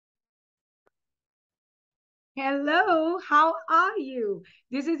Hello, how are you?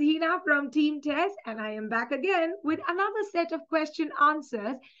 This is Hina from Team TES, and I am back again with another set of question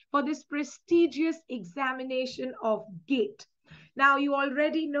answers for this prestigious examination of GATE. Now, you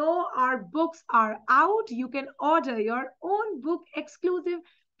already know our books are out. You can order your own book, exclusive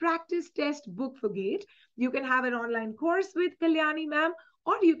practice test book for GATE. You can have an online course with Kalyani ma'am,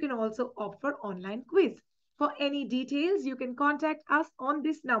 or you can also opt for online quiz. For any details, you can contact us on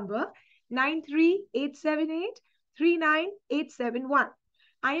this number 93878 39871.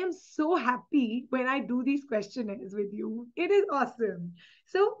 I am so happy when I do these questionnaires with you. It is awesome.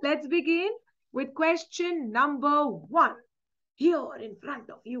 So let's begin with question number one. Here in front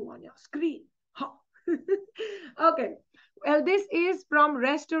of you on your screen. Huh. Okay. Well, this is from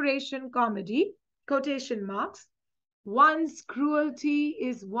Restoration Comedy, quotation marks. One's cruelty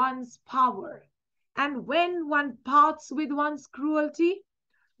is one's power. And when one parts with one's cruelty,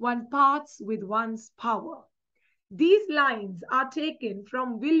 one parts with one's power. These lines are taken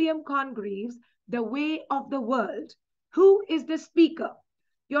from William Congreve's The Way of the World. Who is the speaker?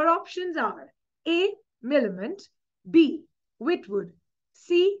 Your options are A. Millamant, B. Whitwood,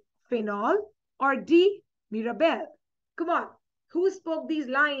 C. Fainall, or D. Mirabell. Come on, who spoke these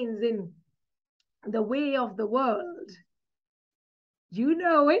lines in The Way of the World? You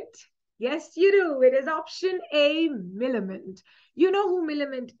know it. Yes, you do. It is option A, Millamant. You know who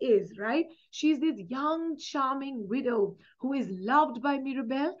Millamant is, right? She's this young, charming widow who is loved by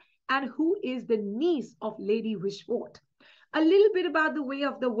Mirabell and who is the niece of Lady Wishfort. A little bit about The Way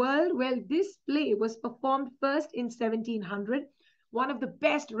of the World. Well, this play was performed first in 1700, one of the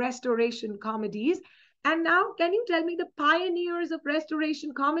best restoration comedies. And now, can you tell me the pioneers of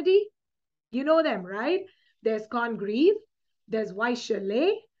restoration comedy? You know them, right? There's Congreve, there's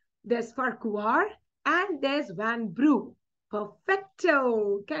Wycherley, there's Farquhar, and there's Van Brugh.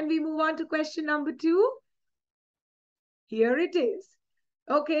 Perfecto. Can we move on to question number two? Here it is.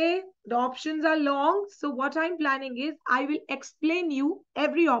 Okay, the options are long. So what I'm planning is I will explain you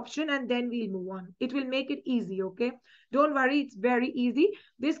every option and then we'll move on. It will make it easy, okay? Don't worry, it's very easy.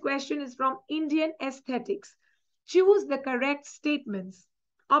 This question is from Indian Aesthetics. Choose the correct statements.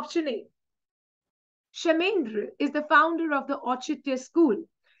 Option A. Kshemendra is the founder of the Auchitya school.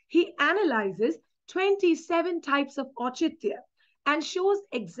 He analyzes 27 types of Auchitya and shows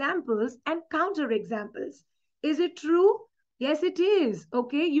examples and counterexamples. Is it true? Yes, it is.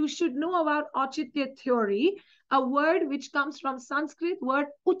 Okay, you should know about Auchitya theory, a word which comes from Sanskrit word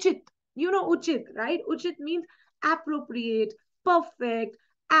uchit. You know uchit, right? Uchit means appropriate, perfect,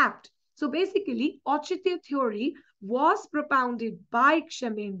 apt. So basically, Auchitya theory was propounded by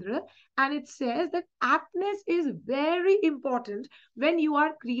Kshemendra, and it says that aptness is very important when you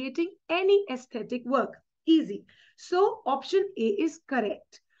are creating any aesthetic work. Easy. So option A is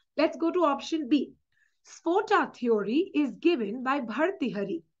correct. Let's go to option B. Sphota theory is given by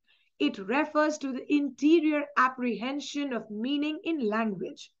Bhartihari. It refers to the interior apprehension of meaning in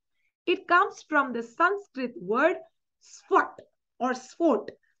language. It comes from the Sanskrit word sphot or sphot,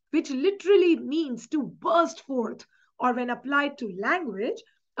 which literally means to burst forth, or when applied to language,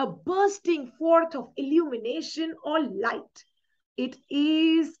 a bursting forth of illumination or light. It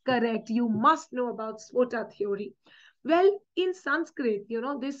is correct. You must know about Sphota theory. Well, in Sanskrit,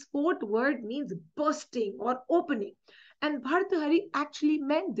 this fourth word means bursting or opening. And Bhartahari actually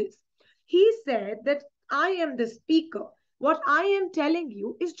meant this. He said that I am the speaker. What I am telling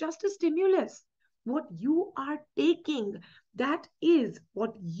you is just a stimulus. What you are taking, that is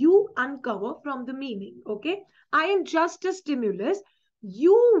what you uncover from the meaning. Okay. I am just a stimulus.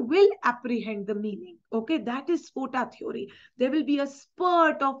 You will apprehend the meaning. Okay. That is Sphota theory. There will be a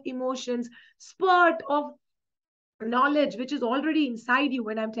spurt of emotions, spurt of knowledge which is already inside you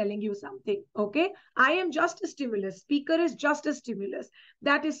when I'm telling you something. Okay. I am just a stimulus. Speaker is just a stimulus.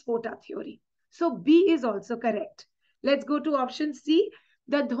 That is Sphota theory. So B is also correct. Let's go to option C.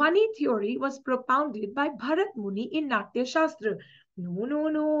 The Dhwani theory was propounded by Bharat Muni in Natya Shastra. No, no,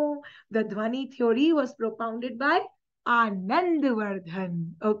 no. The Dhwani theory was propounded by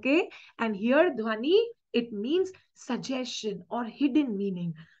Anandvardhan. Okay. And here Dhwani, it means suggestion or hidden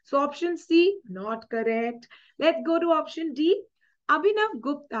meaning. So option C, not correct. Let's go to option D. Abhinav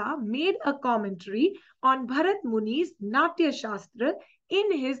Gupta made a commentary on Bharat Muni's Natya Shastra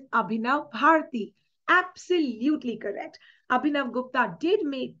in his Abhinav Bharti. Absolutely correct. Abhinav Gupta did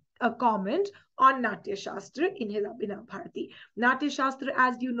make a comment on Natya Shastra in his Abhinav Bharti. Natya Shastra,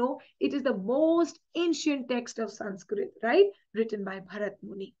 as you know, it is the most ancient text of Sanskrit, right? Written by Bharat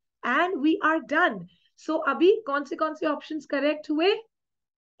Muni. And we are done. So, Abhi, कौन से options correct हुए?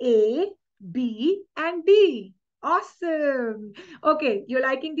 A, B, and D. Awesome. Okay, you're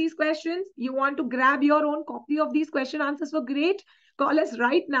liking these questions? You want to grab your own copy of these question answers for great? Call us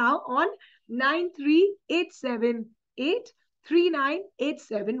right now on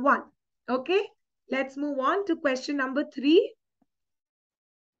 9387839871. Okay, let's move on to question number 3.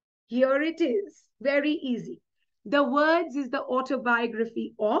 Here it is. Very easy. The Words is the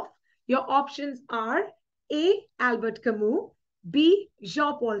autobiography of. Your options are A. Albert Camus, B.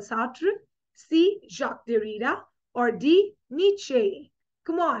 Jean-Paul Sartre, C. Jacques Derrida, or D. Nietzsche.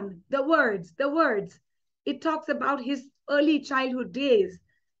 Come on, the words, the words. It talks about his early childhood days.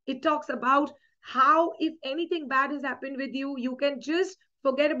 It talks about how, if anything bad has happened with you, you can just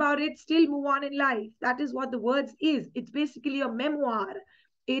forget about it, still move on in life. That is what the words is. It's basically a memoir.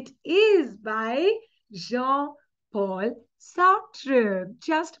 It is by Jean-Paul Sartre.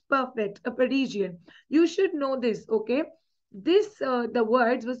 Just perfect, a Parisian. You should know this, okay? The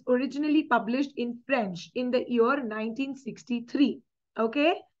Words was originally published in French in the year 1963.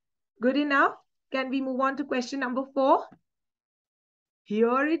 Okay, good enough. Can we move on to question number 4?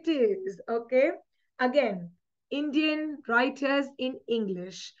 Here it is, okay? Again, Indian writers in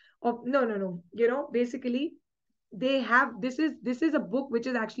English. No. Basically, they have this is a book which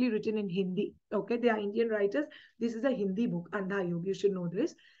is actually written in Hindi. Okay, they are Indian writers. This is a Hindi book, Andha Yug. You should know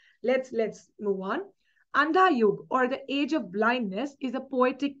this. Let's move on. Andha Yug, or the Age of Blindness, is a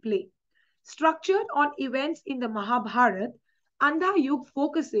poetic play structured on events in the Mahabharata. Andha Yug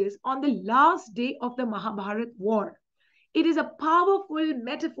focuses on the last day of the Mahabharata war. It is a powerful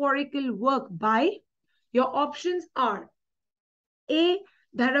metaphorical work by. Your options are A.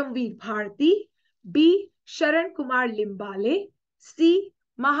 Dharamveer Bharti, B. Sharan Kumar Limbale, C.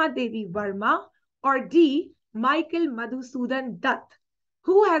 Mahadevi Verma, or D. Michael Madhusudan Dutt.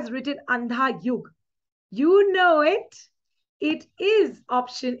 Who has written Andha Yug? You know it. It is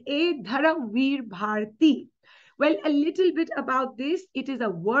option A, Dharamveer Bharti. Well, a little bit about this. It is a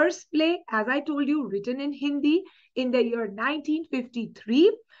verse play, as I told you, written in Hindi in the year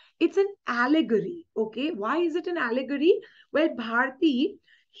 1953. It's an allegory, okay? Why is it an allegory? Well, Bharti,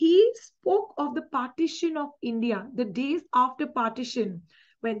 he spoke of the partition of India, the days after partition,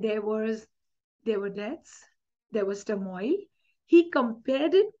 when there were deaths, there was turmoil. He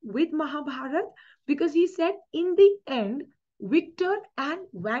compared it with Mahabharata because he said, in the end, victor and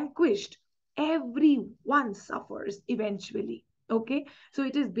vanquished, everyone suffers eventually. Okay, so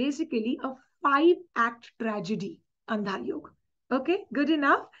it is basically a 5-act tragedy, Andha Yug. Okay, good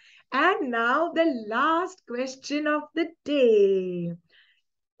enough. And now the last question of the day.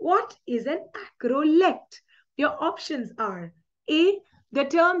 What is an acrolet? Your options are A, the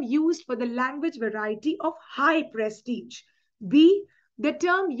term used for the language variety of high prestige. B, the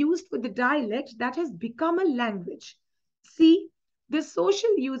term used for the dialect that has become a language. C, the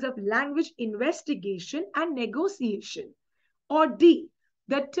social use of language investigation and negotiation. Or D,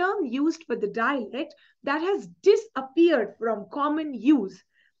 the term used for the dialect that has disappeared from common use.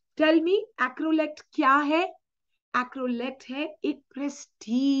 Tell me, acrolet क्या है? Acrolet है एक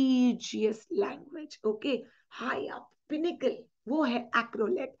prestigious language, okay? High up, pinnacle, वो है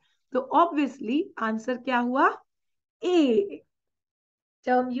acrolet. So obviously, answer क्या हुआ? A.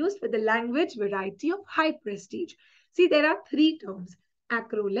 Term used for the language variety of high prestige. See, there are 3 terms: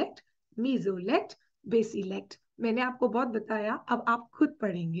 acrolet, mesolet, basilect. मैंने आपको बहुत बताया, अब आप खुद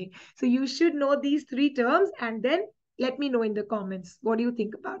पढ़ेंगे. So you should know these 3 terms, and then let me know in the comments what do you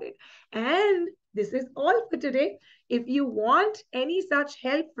think about it. And this is all for today. If you want any such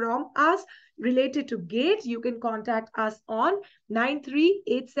help from us related to GATE, you can contact us on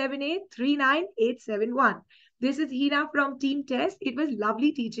 9387839871. This is Hina from Team TES. It was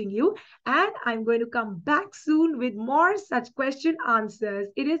lovely teaching you, and I'm going to come back soon with more such question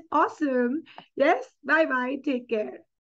answers. It is awesome. Yes, bye-bye. Take care.